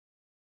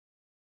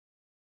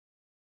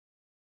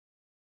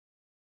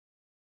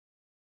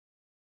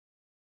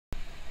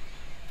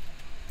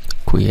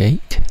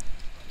create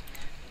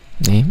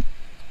name,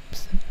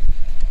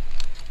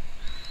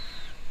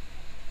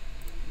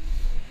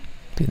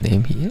 the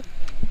name here,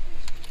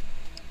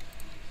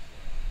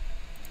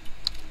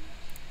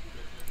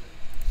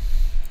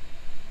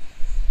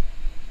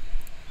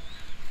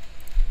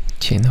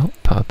 channel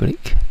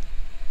public,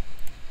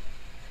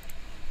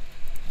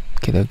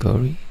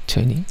 category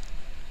training.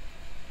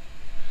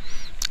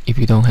 If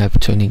you don't have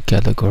training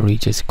category,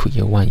 just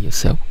create one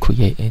yourself.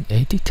 Create and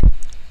edit.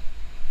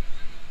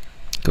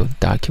 Go to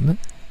document,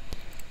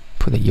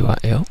 put a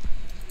URL,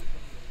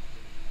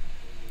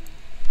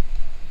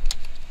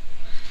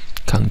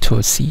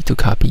 Ctrl C to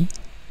copy,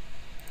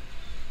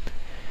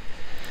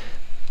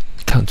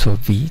 Ctrl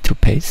V to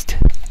paste.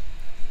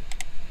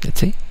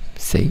 That's it.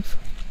 Save.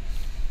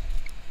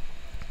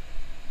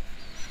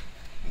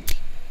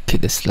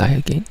 Hit the slide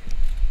again.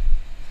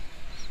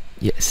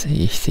 Yes,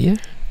 it's here.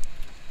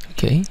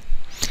 Okay,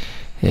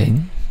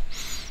 and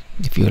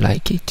if you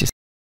like it, just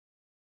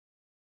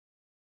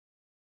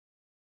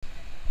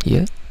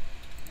here,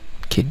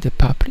 click the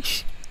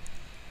publish.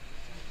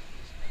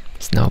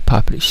 It's now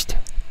published.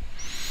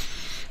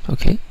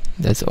 Okay,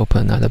 let's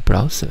open another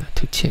browser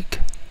to check.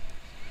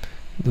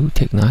 Do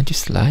technology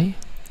slide,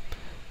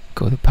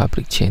 go to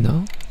public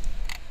channel.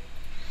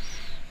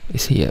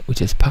 It's here. We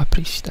just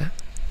published that.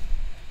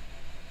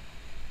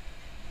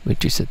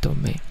 Register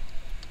domain.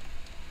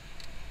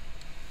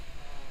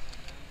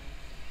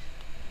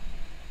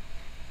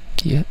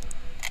 Here,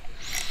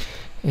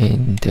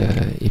 and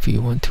if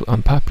you want to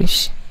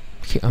unpublish,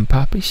 hit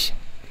unpublish.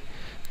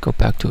 Go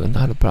back to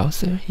another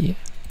browser here.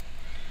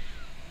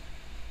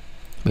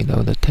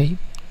 Below the tape,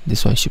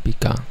 this one should be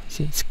gone.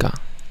 See, it's gone.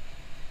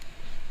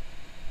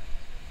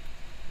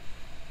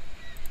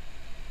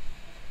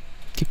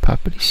 Hit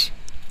publish.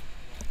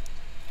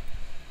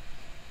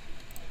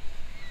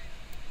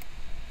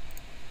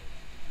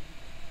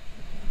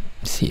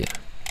 It's here.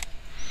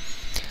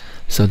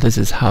 So this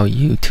is how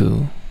you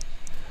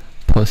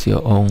post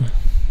your own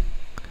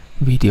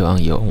video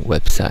on your own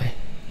website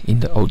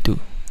in the odoo.